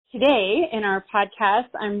Today in our podcast,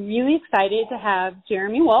 I'm really excited to have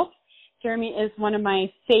Jeremy Wolf. Jeremy is one of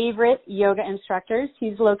my favorite yoga instructors.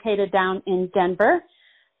 He's located down in Denver.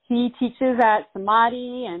 He teaches at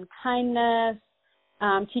Samadhi and Kindness,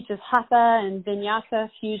 teaches Hatha and Vinyasa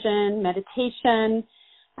fusion, meditation.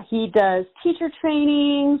 He does teacher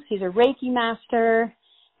trainings. He's a Reiki master,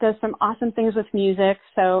 does some awesome things with music,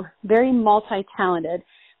 so very multi-talented.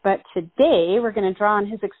 But today we're going to draw on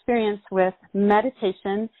his experience with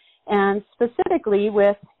meditation and specifically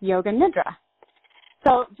with Yoga Nidra.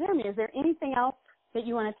 So, Jeremy, is there anything else that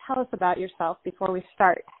you want to tell us about yourself before we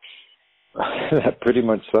start? That pretty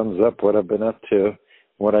much sums up what I've been up to,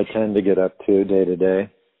 what I tend to get up to day to day.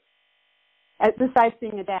 Besides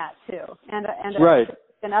being a dad, too, and right.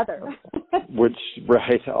 Another.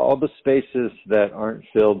 Right. All the spaces that aren't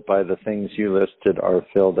filled by the things you listed are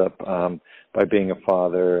filled up by being a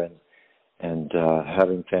father and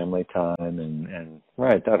having family time and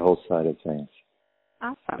right, that whole side of things.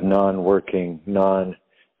 Awesome. Non-working,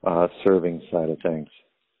 non-serving side of things.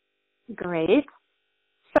 Great.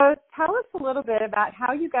 So tell us a little bit about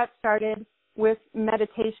how you got started with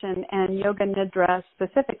meditation and Yoga Nidra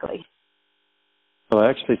specifically. Well, I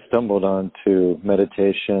actually stumbled onto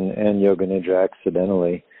meditation and Yoga Nidra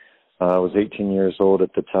accidentally. I was 18 years old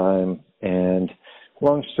at the time, and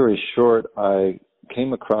long story short, I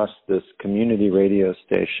came across this community radio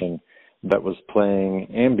station that was playing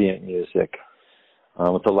ambient music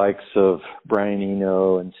with the likes of Brian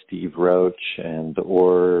Eno and Steve Roach and The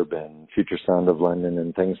Orb and Future Sound of London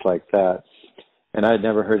and things like that. And I had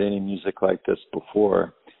never heard any music like this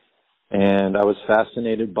before. And I was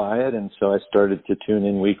fascinated by it, and so I started to tune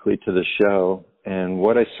in weekly to the show. And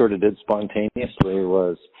what I sort of did spontaneously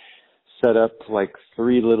was set up like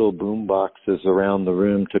 3 little boom boxes around the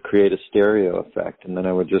room to create a stereo effect. And then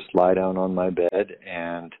I would just lie down on my bed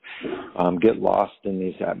and get lost in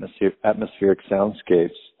these atmospheric soundscapes.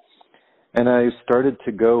 And I started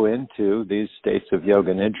to go into these states of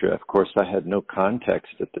Yoga Nidra. Of course, I had no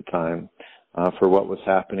context at the time for what was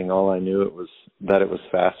happening. All I knew it was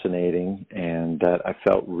fascinating and that I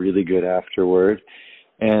felt really good afterward,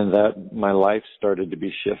 and that my life started to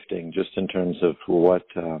be shifting just in terms of what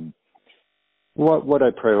I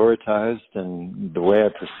prioritized and the way I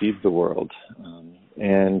perceived the world.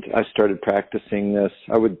 And I started practicing this.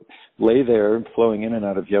 I would lay there flowing in and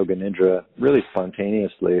out of Yoga Nidra really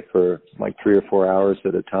spontaneously for like 3 or 4 hours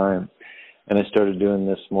at a time. And I started doing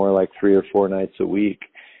this more like 3 or 4 nights a week.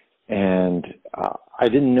 And I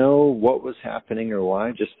didn't know what was happening or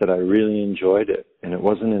why, just that I really enjoyed it. And it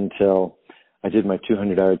wasn't until I did my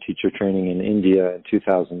 200-hour teacher training in India in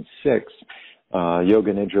 2006,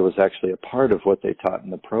 Yoga Nidra was actually a part of what they taught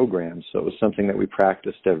in the program. So it was something that we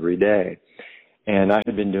practiced every day. And I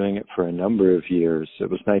had been doing it for a number of years. It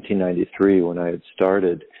was 1993 when I had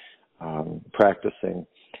started practicing.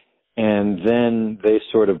 And then they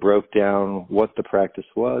sort of broke down what the practice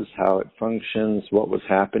was, how it functions, what was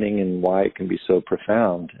happening, and why it can be so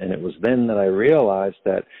profound. And it was then that I realized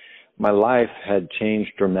that my life had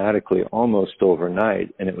changed dramatically almost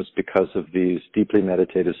overnight, and it was because of these deeply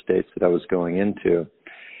meditative states that I was going into.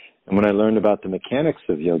 And when I learned about the mechanics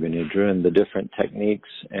of Yoga Nidra and the different techniques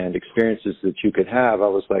and experiences that you could have, I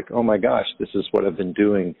was like, oh my gosh, this is what I've been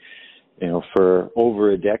doing, for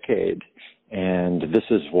over a decade. And this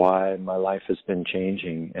is why my life has been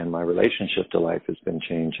changing and my relationship to life has been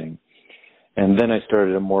changing. And then I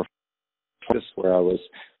started a more focus where I was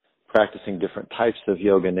practicing different types of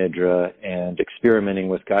Yoga Nidra and experimenting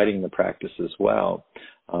with guiding the practice as well.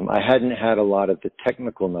 I hadn't had a lot of the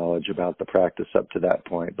technical knowledge about the practice up to that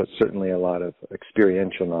point, but certainly a lot of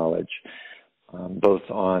experiential knowledge, both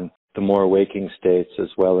on the more waking states as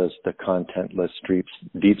well as the contentless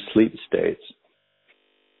deep sleep states.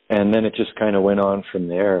 And then it just kind of went on from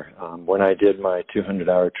there. When I did my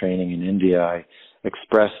 200-hour training in India, I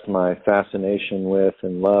expressed my fascination with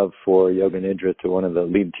and love for Yoga Nidra to one of the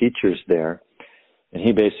lead teachers there. And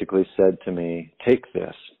he basically said to me, take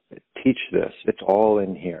this, teach this. It's all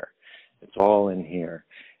in here. It's all in here.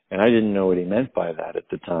 And I didn't know what he meant by that at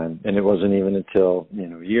the time. And it wasn't even until,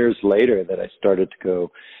 years later that I started to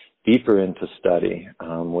go deeper into study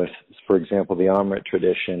with, for example, the Amrit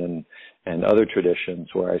tradition and other traditions,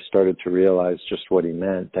 where I started to realize just what he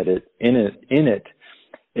meant, that in it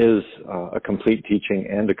is a complete teaching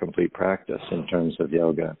and a complete practice in terms of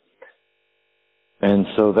yoga. And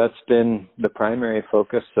so that's been the primary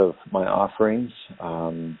focus of my offerings,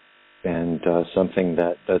 and something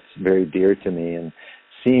that's very dear to me. And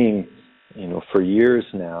seeing, for years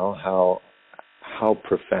now how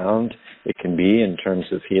profound it can be in terms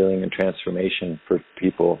of healing and transformation for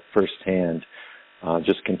people firsthand.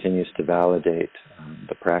 just continues to validate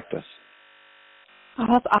the practice. Oh,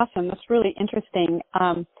 that's awesome. That's really interesting.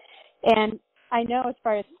 And I know as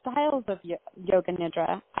far as styles of Yoga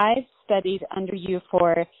Nidra, I've studied under you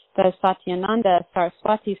for the Satyananda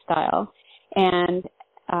Saraswati style, and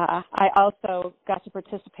I also got to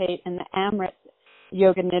participate in the Amrit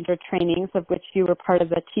Yoga Nidra trainings, of which you were part of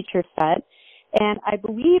the teacher set. And I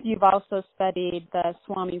believe you've also studied the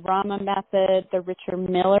Swami Rama method, the Richard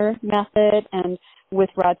Miller method, and with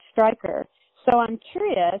Rod Stryker. So I'm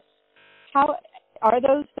curious, how are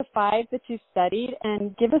those the 5 that you studied?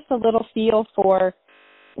 And give us a little feel for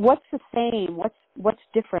what's the same, what's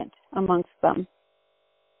different amongst them.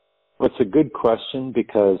 Well, it's a good question,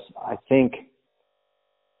 because I think,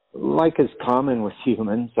 like is common with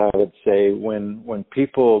humans, I would say, when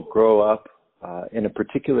people grow up in a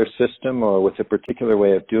particular system or with a particular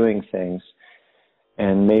way of doing things,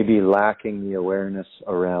 and maybe lacking the awareness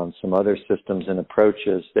around some other systems and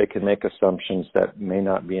approaches, they can make assumptions that may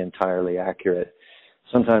not be entirely accurate.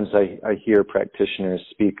 Sometimes I hear practitioners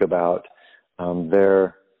speak about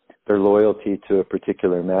their loyalty to a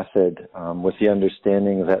particular method with the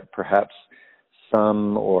understanding that perhaps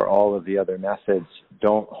some or all of the other methods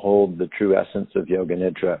don't hold the true essence of Yoga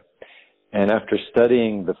Nidra. And after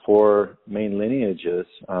studying the 4 main lineages,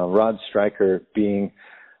 Rod Stryker being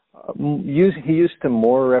he used to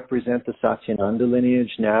more represent the Satyananda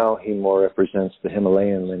lineage. Now he more represents the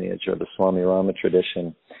Himalayan lineage, or the Swami Rama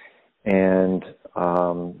tradition. And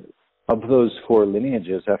of those 4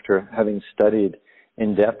 lineages, after having studied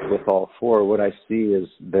in depth with all 4, what I see is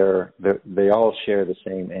they all share the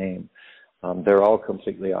same aim. They're all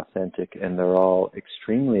completely authentic, and they're all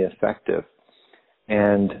extremely effective.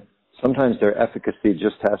 And sometimes their efficacy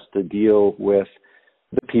just has to deal with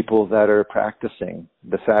the people that are practicing,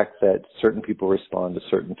 the fact that certain people respond to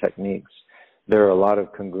certain techniques. There are a lot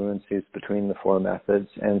of congruencies between the 4 methods,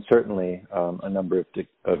 and certainly a number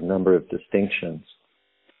of distinctions.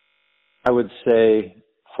 I would say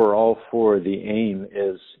for all 4, the aim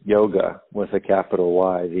is yoga with a capital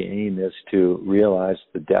Y. The aim is to realize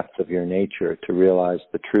the depth of your nature, to realize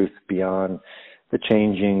the truth beyond the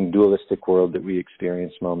changing dualistic world that we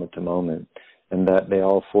experience moment to moment, and that they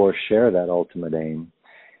all 4 share that ultimate aim.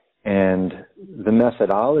 And the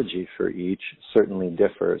methodology for each certainly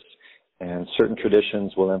differs, and certain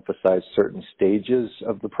traditions will emphasize certain stages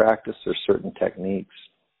of the practice or certain techniques.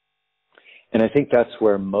 And I think that's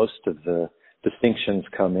where most of the distinctions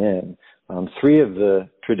come in. 3 of the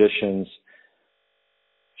traditions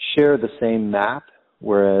share the same map,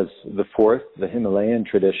 whereas the 4th, the Himalayan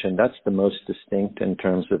tradition, that's the most distinct in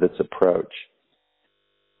terms of its approach.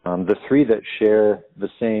 The 3 that share the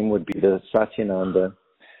same would be the Satyananda,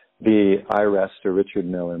 the IREST or Richard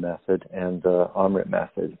Miller method, and the Amrit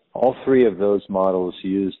method. All 3 of those models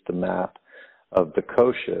used the map of the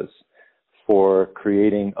koshas for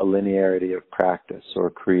creating a linearity of practice,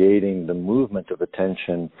 or creating the movement of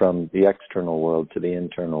attention from the external world to the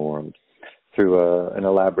internal world through an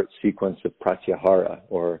elaborate sequence of pratyahara,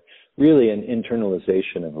 or really an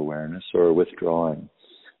internalization of awareness, or a withdrawing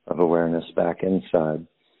of awareness back inside.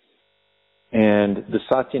 And the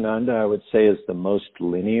Satyananda, I would say, is the most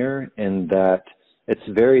linear in that it's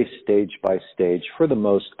very stage by stage for the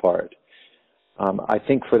most part. I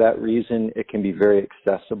think for that reason, it can be very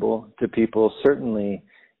accessible to people, certainly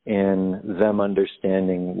in them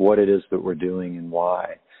understanding what it is that we're doing and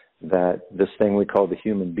why. That this thing we call the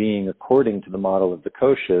human being, according to the model of the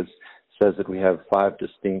koshas, says that we have 5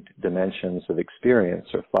 distinct dimensions of experience,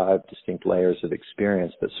 or 5 distinct layers of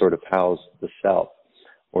experience that sort of house the self,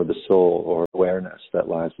 or the soul, or awareness that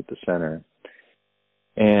lies at the center.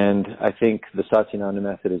 And I think the Satyananda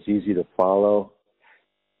method is easy to follow,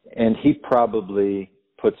 and he probably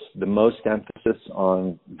puts the most emphasis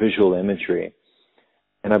on visual imagery.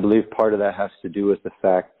 And I believe part of that has to do with the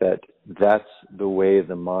fact that that's the way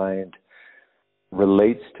the mind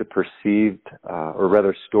relates to perceived, or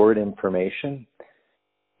rather stored information.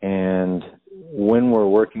 And when we're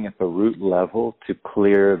working at the root level to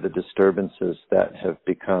clear the disturbances that have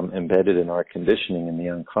become embedded in our conditioning in the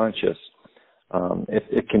unconscious,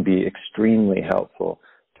 it can be extremely helpful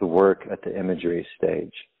to work at the imagery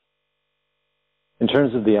stage. In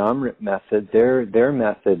terms of the Amrit method, their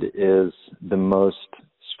method is the most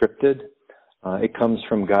scripted. It comes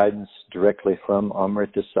from guidance directly from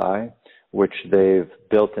Amrit Desai, which they've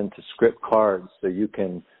built into script cards, so you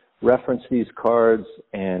can reference these cards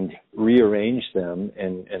and rearrange them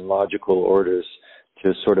in logical orders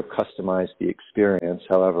to sort of customize the experience.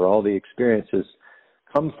 However, all the experiences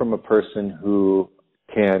come from a person who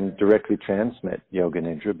can directly transmit Yoga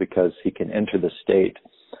Nidra, because he can enter the state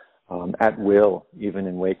at will, even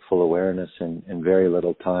in wakeful awareness in very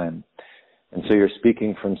little time. And so you're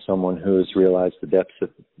speaking from someone who has realized the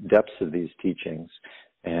depths of these teachings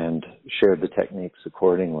and shared the techniques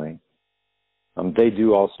accordingly. They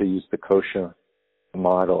do also use the kosha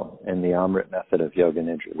model and the Amrit method of Yoga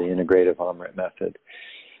Nidra, the integrative Amrit method.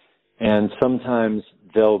 And sometimes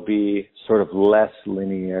there'll be sort of less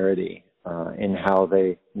linearity in how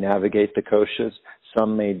they navigate the koshas.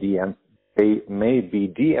 Some may be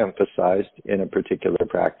de-emphasized in a particular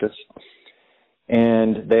practice.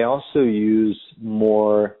 And they also use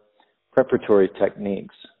more preparatory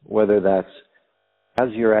techniques, whether that's as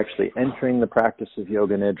you're actually entering the practice of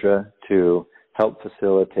Yoga Nidra to help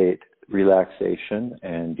facilitate relaxation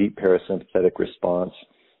and deep parasympathetic response,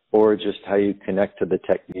 or just how you connect to the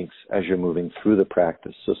techniques as you're moving through the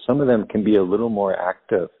practice. So some of them can be a little more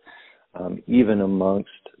active, even amongst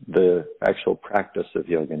the actual practice of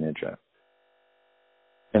Yoga Nidra.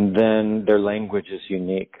 And then their language is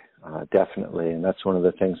unique, definitely, and that's one of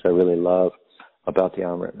the things I really love about the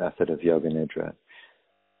Amrit method of Yoga Nidra.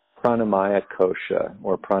 Pranamaya kosha,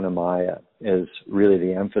 or pranamaya, is really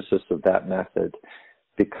the emphasis of that method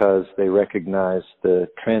because they recognize the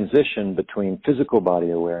transition between physical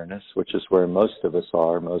body awareness, which is where most of us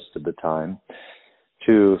are most of the time,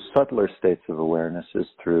 to subtler states of awareness is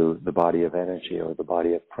through the body of energy or the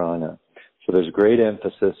body of prana. So there's great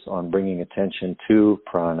emphasis on bringing attention to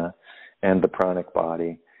prana and the pranic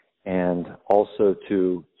body, and also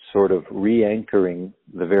to sort of re-anchoring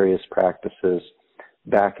the various practices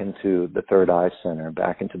back into the third eye center,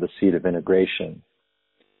 back into the seat of integration.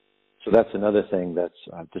 So that's another thing that's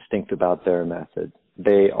distinct about their method.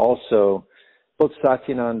 They also, both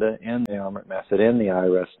Satyananda and the Amrit method and the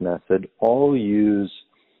I-Rest method, all use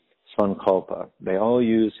sankalpa. They all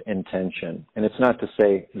use intention. And it's not to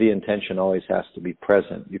say the intention always has to be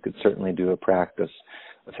present. You could certainly do a practice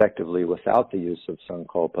effectively without the use of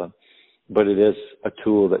sankalpa, but it is a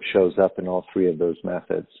tool that shows up in all three of those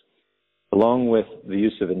methods. Along with the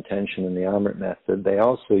use of intention in the Amrit method, they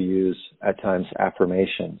also use, at times,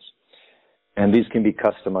 affirmations. And these can be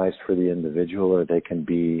customized for the individual, or they can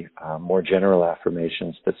be more general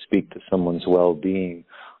affirmations that speak to someone's well-being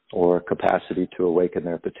or capacity to awaken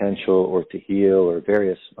their potential or to heal or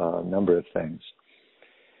various number of things.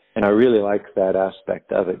 And I really like that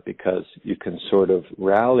aspect of it because you can sort of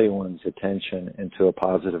rally one's attention into a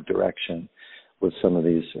positive direction with some of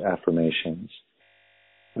these affirmations.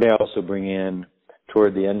 They also bring in,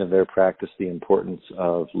 toward the end of their practice, the importance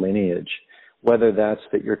of lineage, whether that's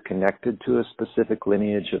that you're connected to a specific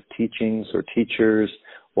lineage of teachings or teachers,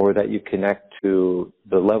 or that you connect to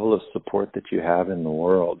the level of support that you have in the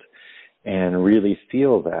world and really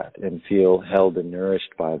feel that and feel held and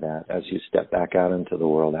nourished by that as you step back out into the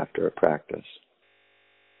world after a practice.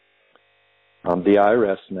 The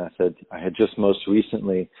I-Rest method, I had just most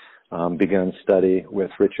recently begun study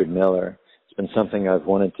with Richard Miller. It's been something I've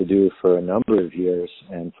wanted to do for a number of years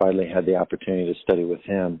and finally had the opportunity to study with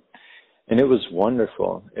him. And it was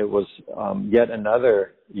wonderful. It was yet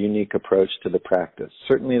another unique approach to the practice.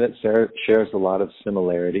 Certainly that shares a lot of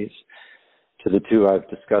similarities to the two I've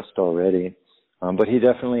discussed already, but he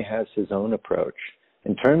definitely has his own approach.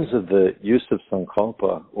 In terms of the use of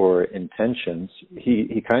sankalpa or intentions,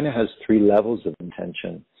 he kind of has three levels of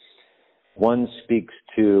intention. One speaks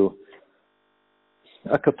to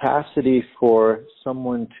a capacity for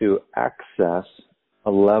someone to access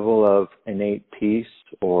a level of innate peace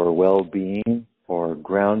or well-being or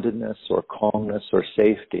groundedness or calmness or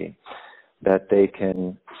safety that they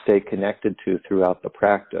can stay connected to throughout the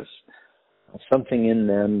practice. Something in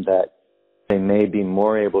them that they may be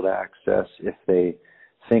more able to access if they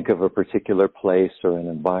think of a particular place or an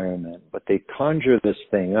environment, but they conjure this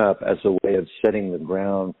thing up as a way of setting the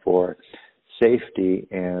ground for safety,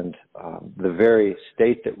 and the very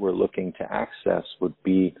state that we're looking to access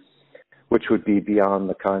which would be beyond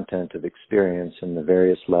the content of experience and the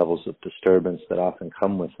various levels of disturbance that often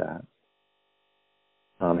come with that.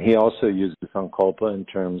 He also uses sankalpa in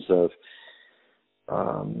terms of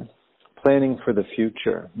planning for the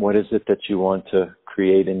future. What is it that you want to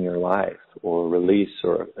create in your life or release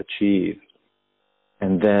or achieve?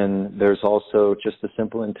 And then there's also just a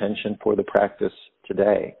simple intention for the practice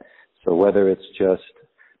today. So whether it's just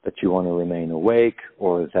that you want to remain awake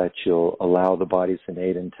or that you'll allow the body's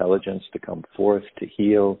innate intelligence to come forth to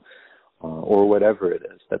heal, or whatever it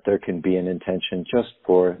is, that there can be an intention just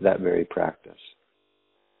for that very practice.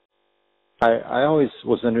 I always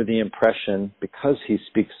was under the impression, because he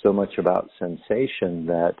speaks so much about sensation,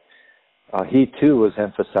 that he too was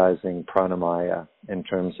emphasizing pranamaya in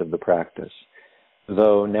terms of the practice.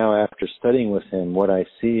 though now after studying with him, what I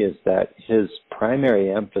see is that his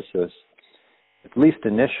primary emphasis, at least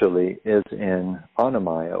initially, is in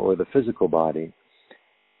Annamaya, or the physical body.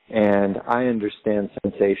 And I understand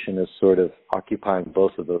sensation as sort of occupying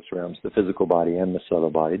both of those realms, the physical body and the subtle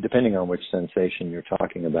body, depending on which sensation you're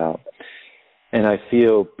talking about. And I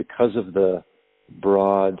feel because of the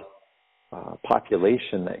broad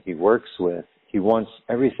population that he works with, he wants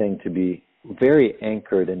everything to be very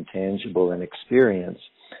anchored and tangible in experience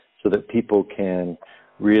so that people can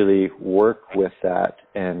really work with that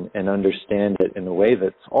and understand it in a way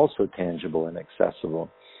that's also tangible and accessible.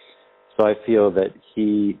 So I feel that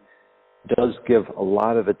he does give a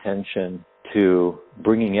lot of attention to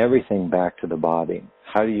bringing everything back to the body.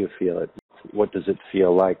 How do you feel it? What does it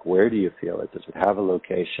feel like? Where do you feel it? Does it have a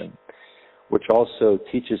location? Which also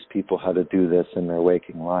teaches people how to do this in their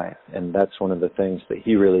waking life. And that's one of the things that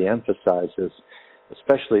he really emphasizes,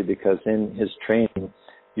 especially because in his training,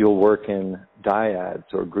 you'll work in dyads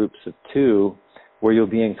or groups of two where you'll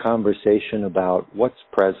be in conversation about what's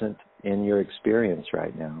present in your experience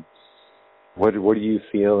right now. What are you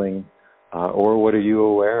feeling or what are you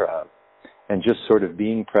aware of? And just sort of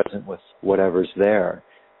being present with whatever's there.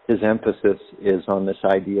 His emphasis is on this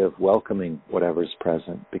idea of welcoming whatever's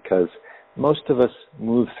present, because most of us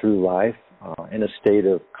move through life in a state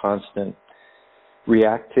of constant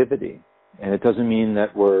reactivity. And it doesn't mean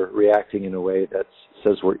that we're reacting in a way that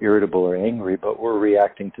says we're irritable or angry, but we're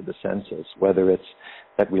reacting to the senses, whether it's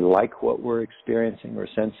that we like what we're experiencing or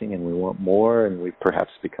sensing and we want more and we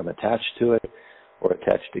perhaps become attached to it or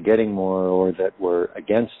attached to getting more, or that we're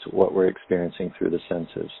against what we're experiencing through the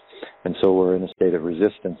senses. And so we're in a state of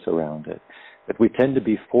resistance around it. But we tend to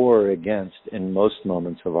be for or against in most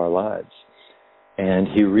moments of our lives. And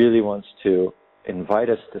he really wants to invite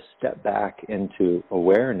us to step back into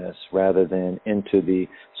awareness rather than into the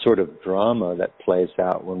sort of drama that plays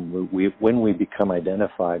out when we become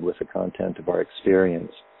identified with the content of our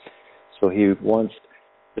experience. So he wants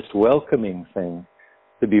this welcoming thing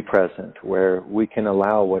to be present, where we can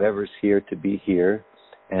allow whatever's here to be here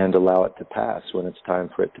and allow it to pass when it's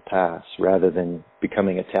time for it to pass, rather than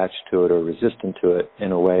becoming attached to it or resistant to it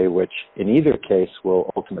in a way which, in either case,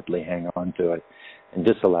 will ultimately hang on to it and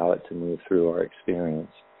disallow it to move through our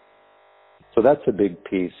experience. So that's a big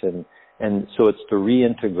piece, and so it's the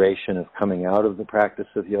reintegration of coming out of the practice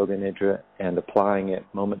of Yoga Nidra and applying it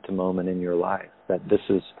moment to moment in your life, that this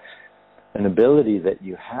is an ability that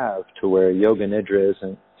you have to where Yoga Nidra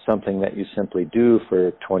isn't something that you simply do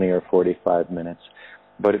for 20 or 45 minutes,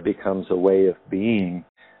 but it becomes a way of being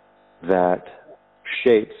that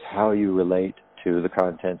shapes how you relate to the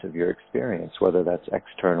content of your experience, whether that's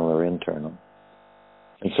external or internal.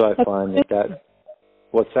 And so I find that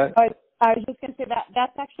what's that? I was just going to say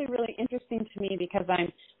that's actually really interesting to me, because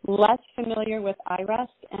I'm less familiar with iRest,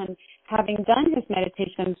 and having done his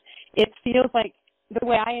meditations, it feels like the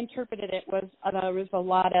way I interpreted it was there was a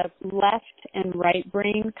lot of left and right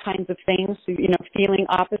brain kinds of things, feeling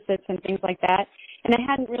opposites and things like that. And I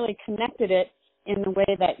hadn't really connected it in the way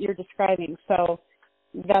that you're describing. So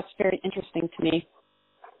that's very interesting to me.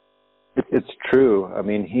 It's true. I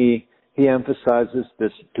mean, he emphasizes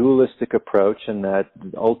this dualistic approach, and that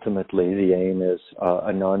ultimately the aim is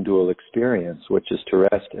a non-dual experience, which is to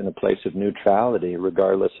rest in a place of neutrality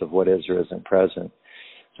regardless of what is or isn't present.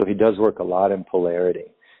 So he does work a lot in polarity,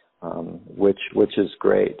 which is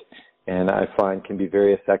great, and I find can be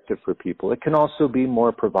very effective for people. It can also be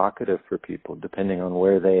more provocative for people, depending on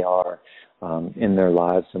where they are in their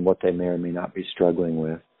lives and what they may or may not be struggling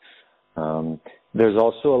with. There's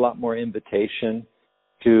also a lot more invitation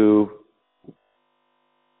to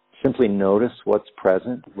simply notice what's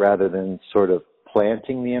present rather than sort of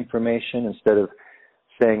planting the information, instead of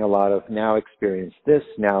saying a lot of now experience this,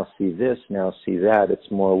 now see this, now see that.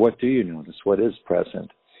 It's more, what do you notice? What is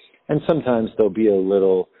present? And sometimes there'll be a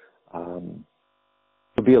little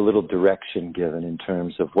direction given in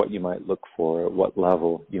terms of what you might look for, at what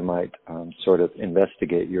level you might sort of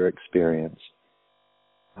investigate your experience.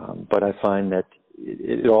 But I find that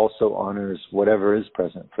it also honors whatever is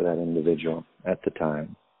present for that individual at the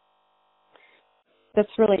time.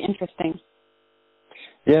 That's really interesting.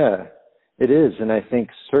 Yeah, it is. And I think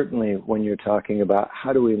certainly when you're talking about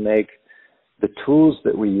how do we make the tools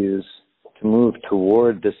that we use to move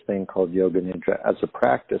toward this thing called Yoga Nidra as a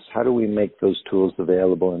practice, how do we make those tools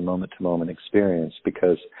available in moment-to-moment experience?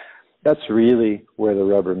 Because that's really where the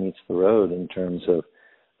rubber meets the road in terms of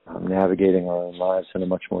navigating our own lives in a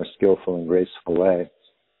much more skillful and graceful way.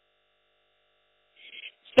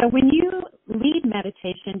 So when you lead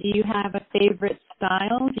meditation, do you have a favorite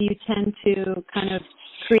style? Do you tend to kind of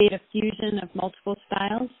create a fusion of multiple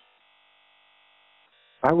styles?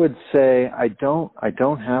 I would say I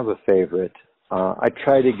don't have a favorite. I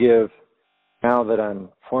try to give, now that I'm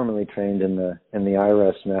formally trained in the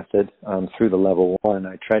IRES method through the level 1,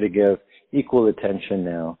 I try to give equal attention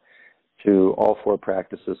now to all 4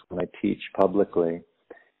 practices when I teach publicly,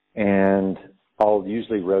 and I'll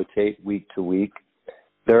usually rotate week to week.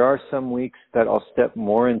 There are some weeks that I'll step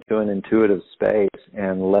more into an intuitive space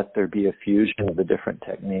and let there be a fusion of the different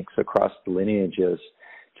techniques across the lineages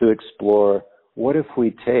to explore, what if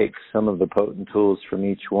we take some of the potent tools from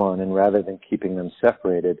each one, and rather than keeping them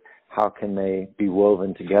separated, how can they be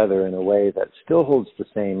woven together in a way that still holds the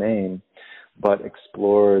same aim, but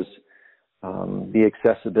explores the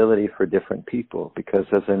accessibility for different people? Because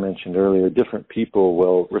as I mentioned earlier, different people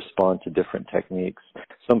will respond to different techniques.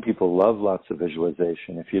 Some people love lots of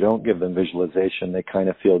visualization. If you don't give them visualization, they kind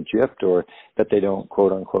of feel gypped, or that they don't,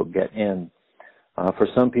 quote unquote, get in. For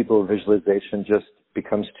some people, visualization just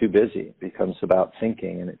becomes too busy. It becomes about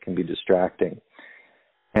thinking, and it can be distracting.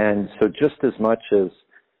 And so just as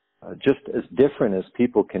different as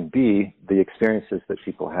people can be, the experiences that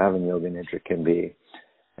people have in Yoga Nidra can be.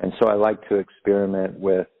 And so I like to experiment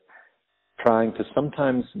with trying to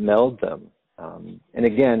sometimes meld them. And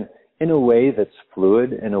again, in a way that's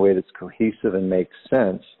fluid, in a way that's cohesive and makes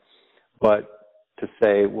sense, but to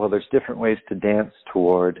say, well, there's different ways to dance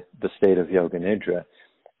toward the state of Yoga Nidra.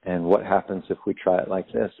 And what happens if we try it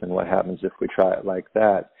like this? And what happens if we try it like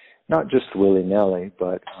that? Not just willy-nilly,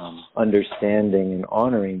 but understanding and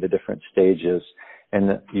honoring the different stages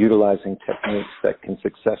and utilizing techniques that can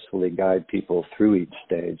successfully guide people through each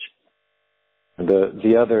stage.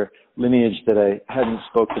 The other lineage that I hadn't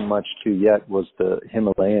spoken much to yet was the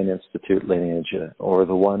Himalayan Institute lineage, or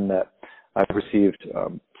the one that I've received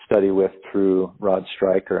study with through Rod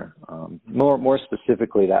Stryker. More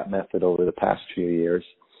specifically, that method over the past few years.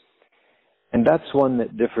 And that's one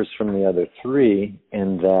that differs from the other 3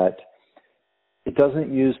 in that it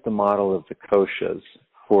doesn't use the model of the koshas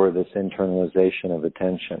for this internalization of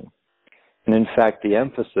attention. And in fact, the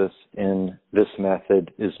emphasis in this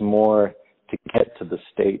method is more to get to the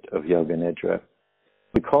state of Yoga Nidra.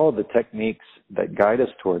 We call the techniques that guide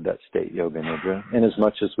us toward that state Yoga Nidra, in as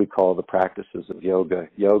much as we call the practices of yoga,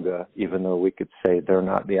 even though we could say they're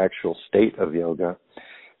not the actual state of yoga.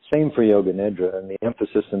 Same for Yoga Nidra, and the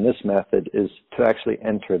emphasis in this method is to actually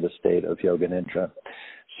enter the state of Yoga Nidra.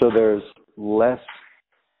 So there's less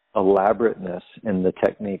elaborateness in the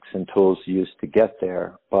techniques and tools used to get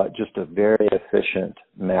there, but just a very efficient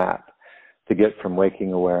map to get from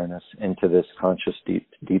waking awareness into this conscious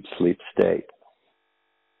deep sleep state.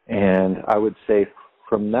 And I would say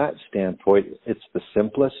from that standpoint, it's the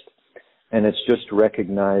simplest, and it's just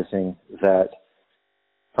recognizing that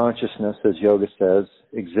consciousness, as yoga says,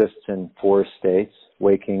 exists in 4 states: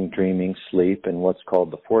 waking, dreaming, sleep, and what's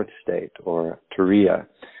called the 4th state, or turiya,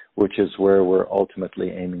 which is where we're ultimately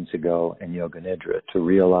aiming to go in Yoga Nidra, to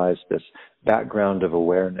realize this background of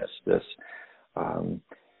awareness, this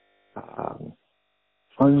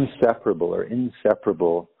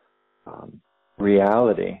inseparable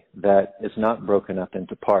reality that is not broken up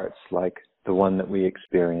into parts like the one that we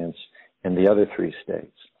experience in the other 3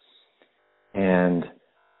 states. And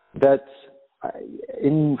that's,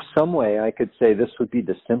 in some way, I could say this would be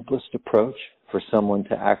the simplest approach for someone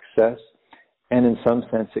to access. And in some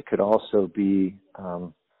sense, it could also be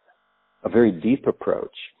a very deep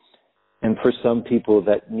approach. And for some people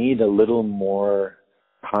that need a little more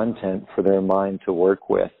content for their mind to work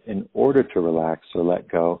with in order to relax or let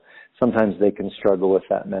go, sometimes they can struggle with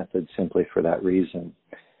that method simply for that reason.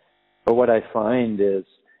 But what I find is,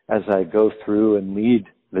 as I go through and lead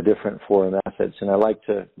the different 4 methods, and I like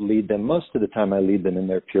to lead them, most of the time I lead them in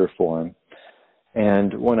their pure form.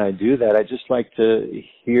 And when I do that, I just like to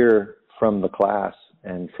hear from the class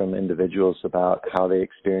and from individuals about how they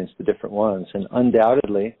experience the different ones. And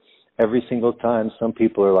undoubtedly, every single time, some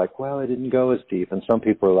people are like, well, it didn't go as deep. And some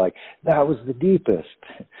people are like, that was the deepest.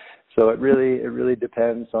 So it really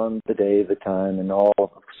depends on the day, the time, and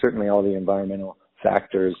certainly all the environmental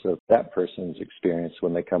factors of that person's experience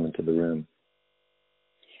when they come into the room.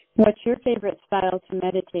 What's your favorite style to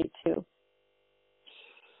meditate to?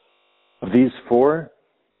 Of these 4,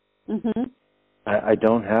 Mm-hmm. I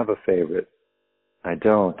don't have a favorite. I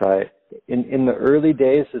don't. In the early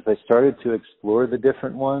days, as I started to explore the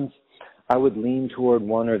different ones, I would lean toward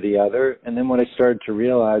one or the other. And then what I started to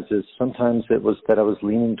realize is sometimes it was that I was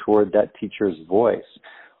leaning toward that teacher's voice,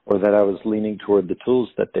 or that I was leaning toward the tools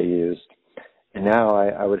that they used. And now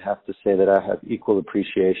I would have to say that I have equal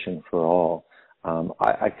appreciation for all.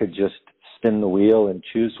 I could just spin the wheel and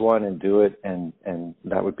choose one and do it, and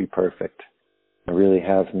that would be perfect. I really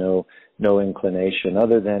have no inclination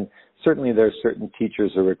other than certainly there are certain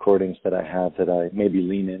teachers or recordings that I have that I maybe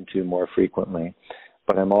lean into more frequently,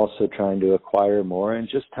 but I'm also trying to acquire more in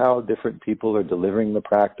just how different people are delivering the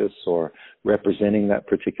practice or representing that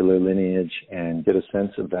particular lineage and get a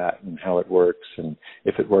sense of that and how it works and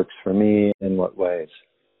if it works for me, in what ways.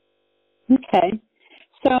 Okay.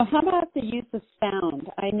 So how about the use of sound?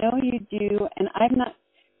 I know you do, and I've not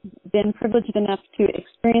been privileged enough to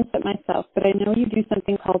experience it myself, but I know you do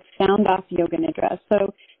something called Sound Off Yoga Nidra.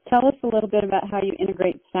 So tell us a little bit about how you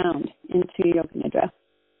integrate sound into Yoga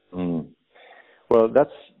Nidra. Well,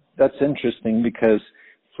 that's interesting because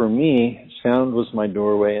for me, sound was my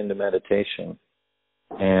doorway into meditation.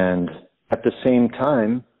 And at the same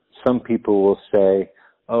time, some people will say,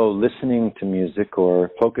 oh, listening to music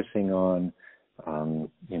or focusing on,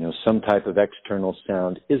 some type of external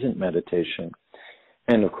sound isn't meditation.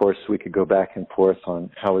 And of course, we could go back and forth on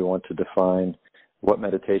how we want to define what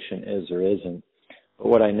meditation is or isn't. But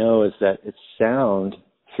what I know is that it's sound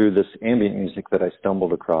through this ambient music that I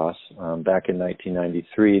stumbled across back in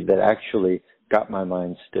 1993 that actually got my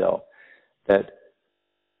mind still, that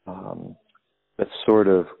sort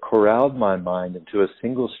of corralled my mind into a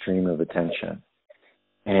single stream of attention,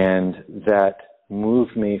 and that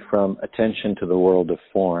moved me from attention to the world of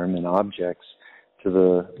form and objects to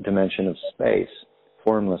the dimension of space,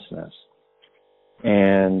 formlessness.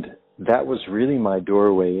 And that was really my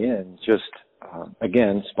doorway in, just,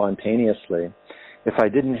 again, spontaneously. If I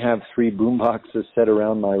didn't have 3 boomboxes set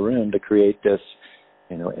around my room to create this,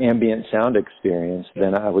 ambient sound experience,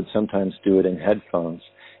 then I would sometimes do it in headphones.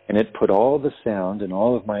 And it put all the sound and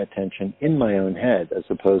all of my attention in my own head as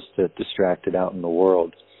opposed to distracted out in the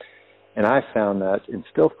world. And I found that and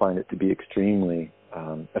still find it to be extremely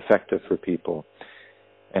effective for people.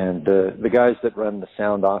 And the guys that run the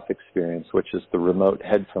Sound Off experience, which is the remote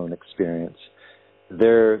headphone experience,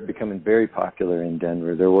 they're becoming very popular in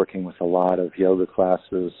Denver. They're working with a lot of yoga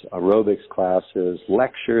classes, aerobics classes,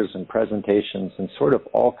 lectures and presentations, and sort of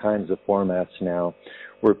all kinds of formats now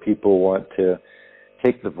where people want to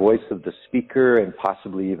take the voice of the speaker and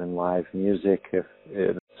possibly even live music if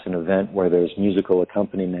it's an event where there's musical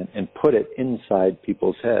accompaniment, and put it inside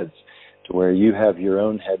people's heads to where you have your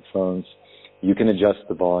own headphones, you can adjust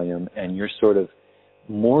the volume, and you're sort of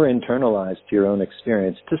more internalized to your own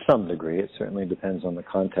experience to some degree. It certainly depends on the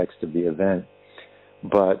context of the event.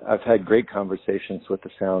 But I've had great conversations with the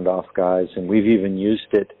Sound Off guys, and we've even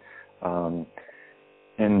used it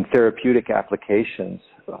in therapeutic applications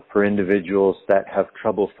for individuals that have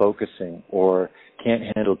trouble focusing or can't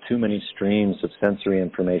handle too many streams of sensory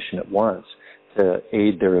information at once to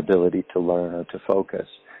aid their ability to learn or to focus.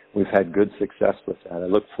 We've had good success with that. I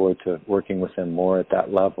look forward to working with them more at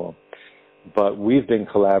that level. But we've been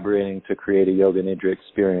collaborating to create a Yoga Nidra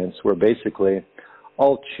experience where basically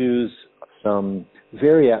I'll choose some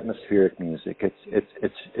very atmospheric music.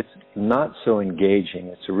 It's not so engaging.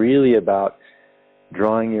 It's really about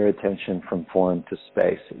drawing your attention from form to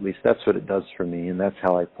space. At least that's what it does for me, and that's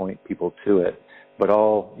how I point people to it. But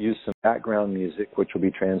I'll use some background music, which will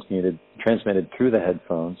be transmitted through the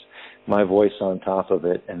headphones, my voice on top of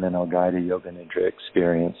it, and then I'll guide a Yoga Nidra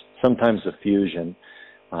experience, sometimes a fusion.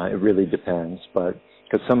 It really depends, but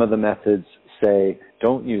because some of the methods say,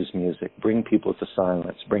 don't use music, bring people to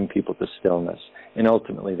silence, bring people to stillness, and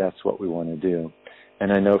ultimately that's what we want to do.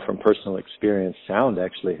 And I know from personal experience, sound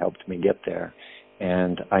actually helped me get there.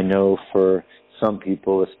 And I know for some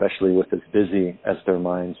people, especially with as busy as their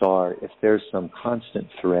minds are, if there's some constant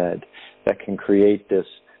thread that can create this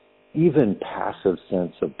even passive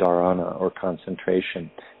sense of dharana or concentration,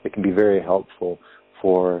 it can be very helpful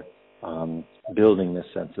for building this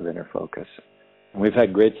sense of inner focus. And we've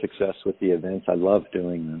had great success with the events. I love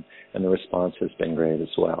doing them, and the response has been great as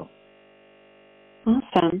well.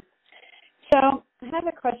 Awesome. So I have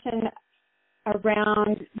a question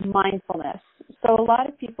around mindfulness. So a lot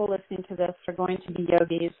of people listening to this are going to be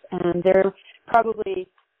yogis, and they're probably,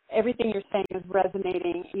 everything you're saying is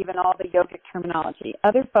resonating, even all the yogic terminology.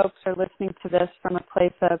 Other folks are listening to this from a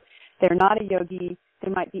place of they're not a yogi,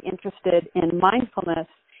 they might be interested in mindfulness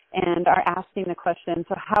and are asking the question,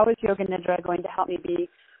 so how is Yoga Nidra going to help me be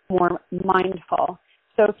more mindful?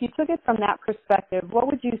 So if you took it from that perspective, what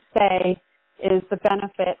would you say is the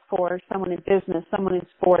benefit for someone in business, someone in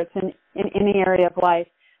sports, in any area of life,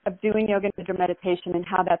 of doing Yoga Nidra meditation and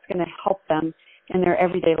how that's going to help them in their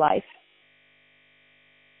everyday life?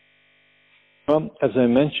 Well, as I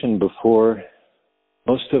mentioned before,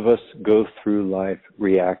 most of us go through life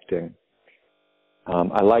reacting.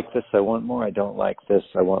 I like this, I want more. I don't like this,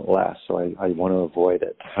 I want less. So I want to avoid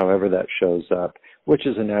it, however that shows up, which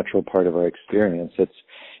is a natural part of our experience. It's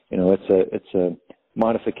a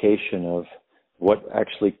modification of what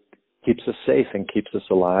actually keeps us safe and keeps us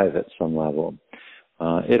alive at some level.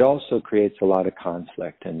 It also creates a lot of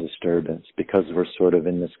conflict and disturbance because we're sort of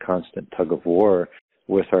in this constant tug of war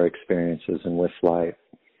with our experiences and with life.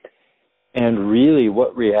 And really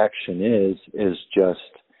what reaction is just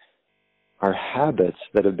our habits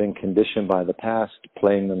that have been conditioned by the past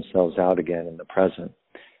playing themselves out again in the present,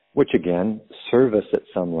 which again serve us at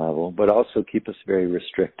some level, but also keep us very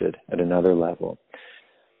restricted at another level.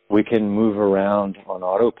 We can move around on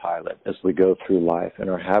autopilot as we go through life, and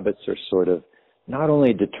our habits are sort of not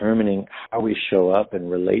only determining how we show up and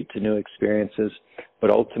relate to new experiences, but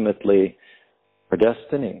ultimately our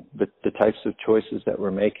destiny, the types of choices that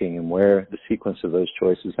we're making and where the sequence of those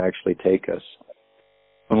choices actually take us.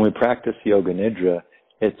 When we practice Yoga Nidra,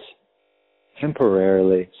 it's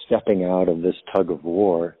temporarily stepping out of this tug of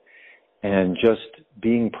war and just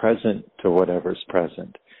being present to whatever's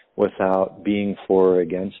present without being for or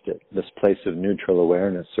against it, this place of neutral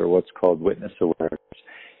awareness, or what's called witness awareness.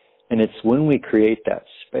 And it's when we create that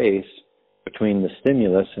space between the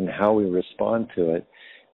stimulus and how we respond to it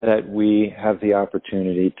that we have the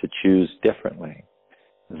opportunity to choose differently,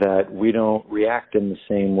 that we don't react in the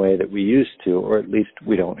same way that we used to, or at least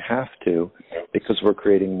we don't have to, because we're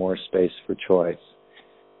creating more space for choice.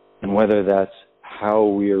 And whether that's how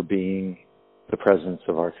we are being the presence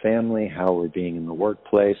of our family, how we're being in the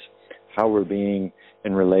workplace, how we're being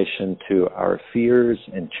in relation to our fears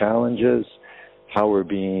and challenges, how we're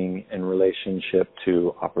being in relationship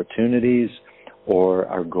to opportunities or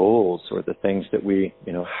our goals or the things that we,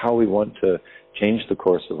 how we want to change the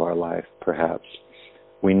course of our life, perhaps.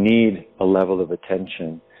 We need a level of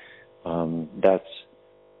attention that's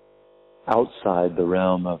outside the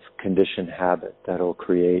realm of conditioned habit that'll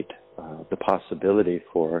create the possibility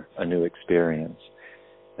for a new experience.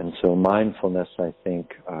 And so mindfulness, I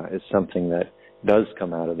think, is something that does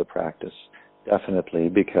come out of the practice, definitely,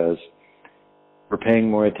 because we're paying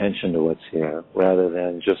more attention to what's here rather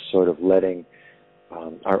than just sort of letting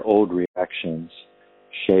our old reactions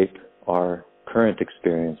shape our current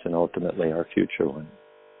experience and ultimately our future one.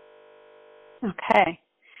 Okay.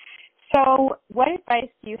 So what advice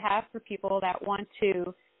do you have for people that want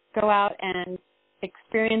to go out and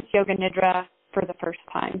experience Yoga Nidra for the first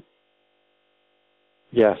time?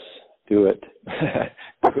 Yes, do it.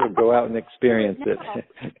 Go out and experience it.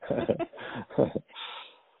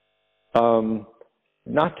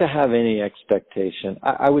 Not to have any expectation.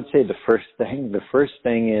 I would say the first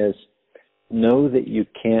thing is know that you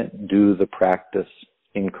can't do the practice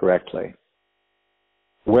incorrectly.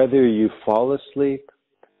 Whether you fall asleep,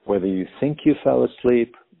 whether you think you fell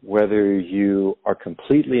asleep, whether you are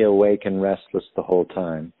completely awake and restless the whole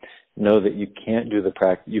time, know that you can't do the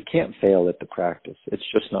practice. You can't fail at the practice.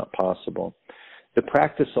 It's just not possible. The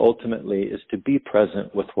practice ultimately is to be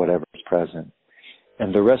present with whatever is present.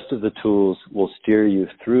 And the rest of the tools will steer you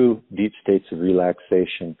through deep states of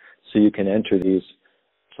relaxation so you can enter these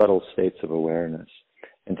subtle states of awareness.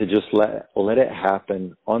 And to just let it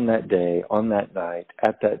happen on that day, on that night,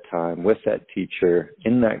 at that time, with that teacher,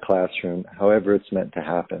 in that classroom, however it's meant to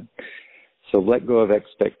happen. So let go of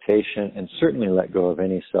expectation and certainly let go of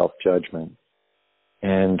any self-judgment.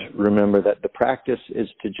 And remember that the practice is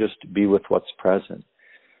to just be with what's present.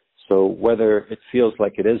 So whether it feels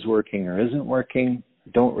like it is working or isn't working,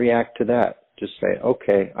 don't react to that. Just say,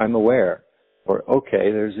 okay, I'm aware. Or,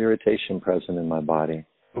 okay, there's irritation present in my body.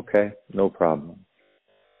 Okay, no problem.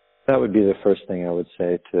 That would be the first thing I would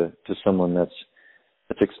say to someone that's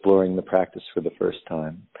exploring the practice for the first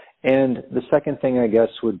time. And the second thing, I guess,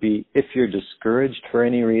 would be if you're discouraged for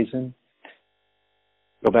any reason,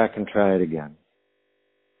 go back and try it again.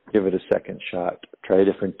 Give it a second shot. Try a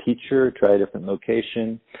different teacher, try a different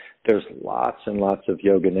location. There's lots and lots of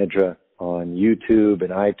Yoga Nidra on YouTube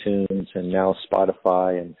and iTunes and now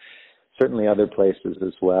Spotify and certainly other places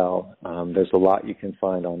as well. There's a lot you can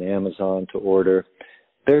find on Amazon to order.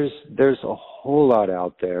 There's a whole lot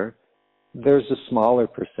out there. There's a smaller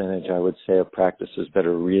percentage, I would say, of practices that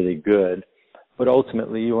are really good, but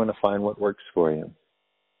ultimately you want to find what works for you.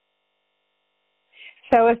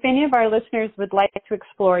 So if any of our listeners would like to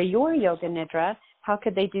explore your Yoga Nidra, how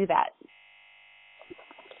could they do that?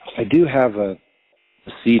 I do have a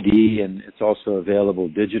CD, and it's also available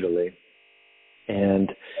digitally. And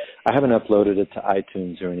I haven't uploaded it to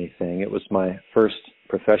iTunes or anything. It was my first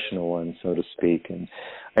professional one, so to speak, and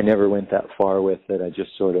I never went that far with it. I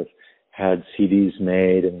just sort of had CDs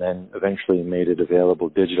made and then eventually made it available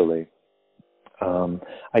digitally.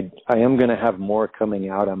 I am going to have more coming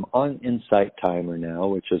out. I'm on Insight Timer now,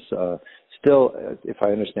 which is still, if I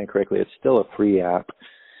understand correctly, it's still a free app.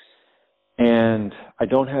 And I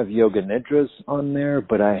don't have yoga nidras on there,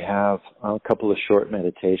 but I have a couple of short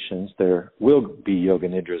meditations. There will be yoga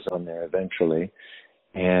nidras on there eventually.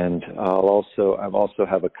 And I've also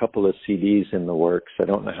have a couple of CDs in the works. I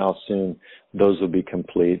don't know how soon those will be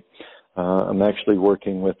complete. I'm actually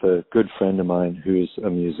working with a good friend of mine who's a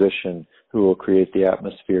musician who will create the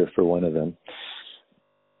atmosphere for one of them.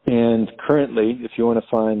 And currently, if you want to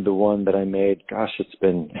find the one that I made, gosh, it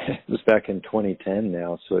was back in 2010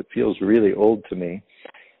 now, so it feels really old to me.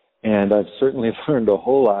 And I've certainly learned a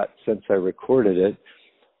whole lot since I recorded it.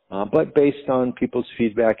 But based on people's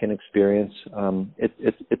feedback and experience,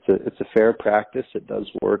 it's a fair practice. It does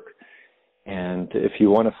work. And if you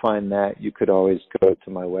want to find that, you could always go to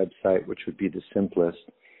my website, which would be the simplest,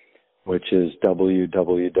 which is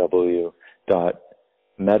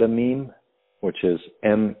www.metameme, which is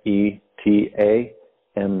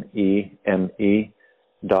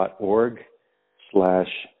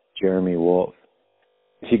metameme.org/Jeremy Wolf.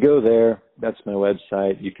 If you go there, that's my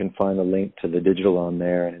website. You can find a link to the digital on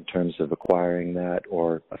there, and in terms of acquiring that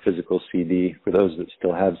or a physical CD for those that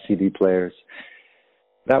still have CD players,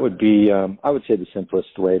 that would be, I would say, the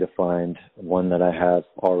simplest way to find one that I have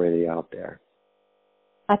already out there.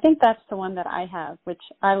 I think that's the one that I have, which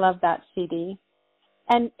I love that CD.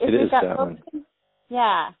 And it is that one.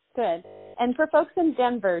 Yeah, good. And for folks in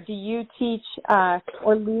Denver, do you teach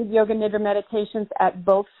or lead Yoga Nidra meditations at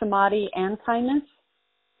both Samadhi and Kindness?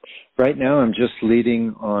 Right now, I'm just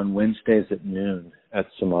leading on Wednesdays at noon at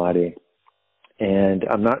Samadhi, and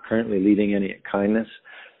I'm not currently leading any at Kindness.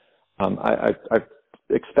 I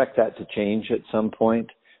expect that to change at some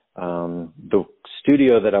point. The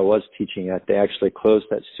studio that I was teaching at, they actually closed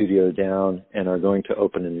that studio down and are going to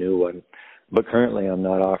open a new one. But currently, I'm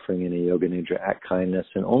not offering any Yoga Nidra at Kindness,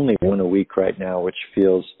 and only one a week right now, which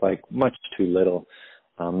feels like much too little.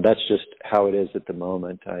 That's just how it is at the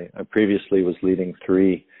moment. I previously was leading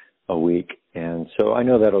 3 a week, and so I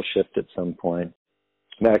know that'll shift at some point.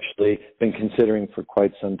 I've actually been considering for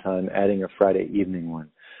quite some time adding a Friday evening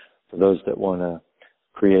one for those that want to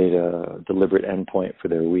create a deliberate endpoint for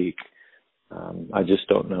their week. I just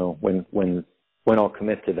don't know when I'll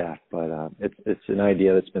commit to that, but it's an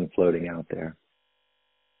idea that's been floating out there.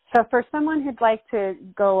 So for someone who'd like to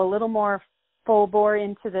go a little more full bore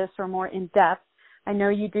into this or more in depth, I know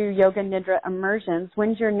you do Yoga Nidra immersions.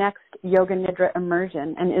 When's your next Yoga Nidra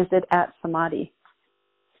immersion, and is it at Samadhi?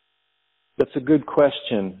 That's a good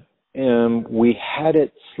question. We had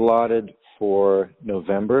it slotted for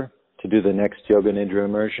November to do the next Yoga Nidra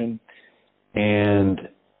immersion, and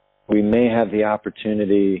we may have the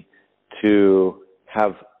opportunity to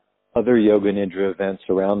have other Yoga Nidra events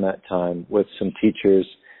around that time with some teachers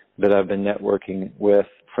that I've been networking with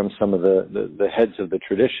from some of the heads of the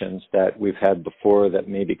traditions that we've had before that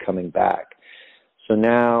may be coming back. So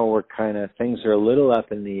now things are a little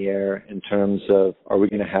up in the air in terms of, are we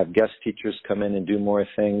going to have guest teachers come in and do more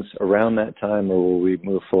things around that time, or will we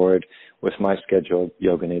move forward with my scheduled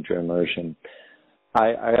Yoga Nidra immersion?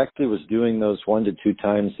 I actually was doing those 1 to 2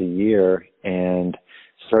 times a year and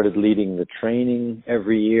started leading the training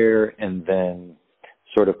every year, and then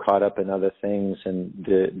sort of caught up in other things, and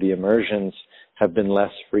the immersions have been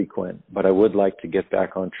less frequent, but I would like to get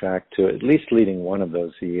back on track to at least leading one of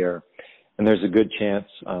those a year. And there's a good chance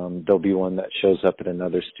there'll be one that shows up at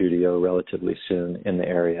another studio relatively soon in the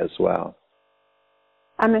area as well.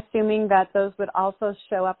 I'm assuming that those would also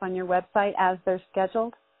show up on your website as they're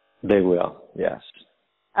scheduled? They will, yes.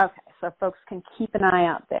 Okay, so folks can keep an eye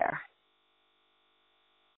out there.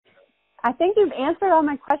 I think you've answered all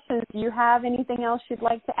my questions. Do you have anything else you'd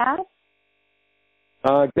like to add?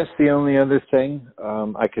 I guess the only other thing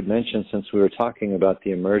I could mention, since we were talking about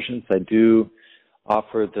the immersions, I do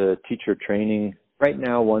offer the teacher training right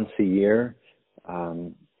now once a year.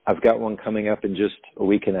 I've got one coming up in just a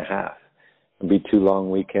week and a half. It'll be 2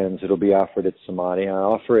 long weekends. It'll be offered at Samadhi. I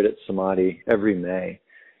offer it at Samadhi every May.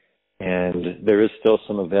 And there is still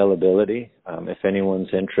some availability. If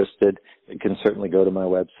anyone's interested, you can certainly go to my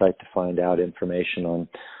website to find out information on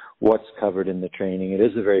what's covered in the training. It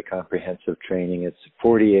is a very comprehensive training. It's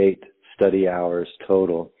 48 study hours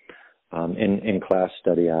total, in-class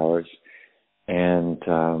study hours. And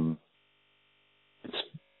it's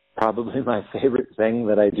probably my favorite thing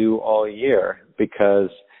that I do all year, because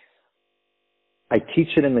I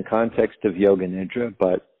teach it in the context of Yoga Nidra,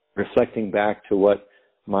 but reflecting back to what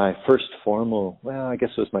my first formal, I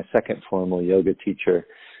guess it was my second formal yoga teacher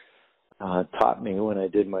taught me when I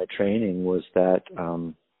did my training, was that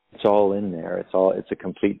it's all in there. It's a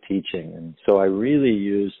complete teaching. And so I really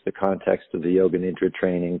use the context of the Yoga Nidra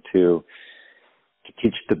training to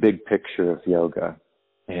teach the big picture of yoga,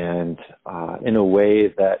 and in a way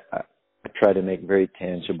that I try to make very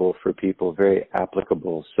tangible for people, very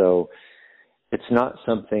applicable. So it's not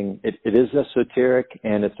something, it is esoteric,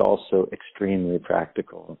 and it's also extremely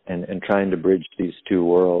practical, and trying to bridge these two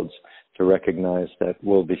worlds to recognize that,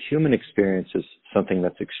 well, the human experience is something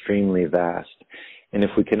that's extremely vast. And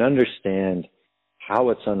if we can understand how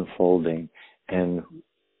it's unfolding and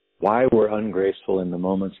why we're ungraceful in the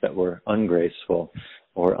moments that we're ungraceful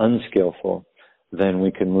or unskillful, then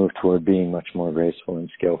we can move toward being much more graceful and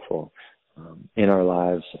skillful in our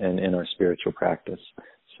lives and in our spiritual practice.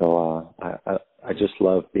 So I just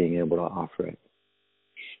love being able to offer it.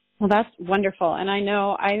 Well, that's wonderful. And I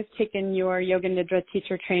know I've taken your Yoga Nidra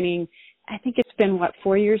teacher training, I think it's been,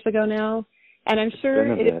 4 years ago now? And I'm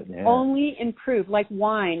sure it has only improved, like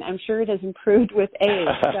wine. I'm sure it has improved with age.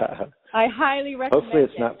 So I highly recommend it. Hopefully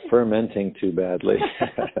it's not fermenting too badly.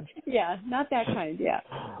 Yeah, not that kind, yeah.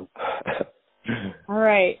 All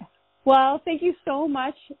right. Well, thank you so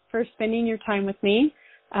much for spending your time with me.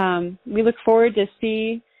 We look forward to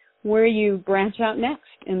see where you branch out next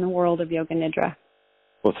in the world of Yoga Nidra.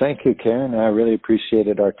 Well, thank you, Karen. I really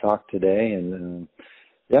appreciated our talk today. And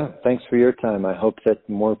thanks for your time. I hope that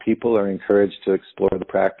more people are encouraged to explore the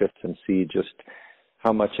practice and see just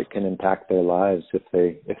how much it can impact their lives if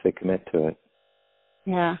they commit to it.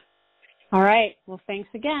 Yeah. All right. Well, thanks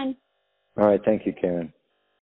again. All right. Thank you, Karen.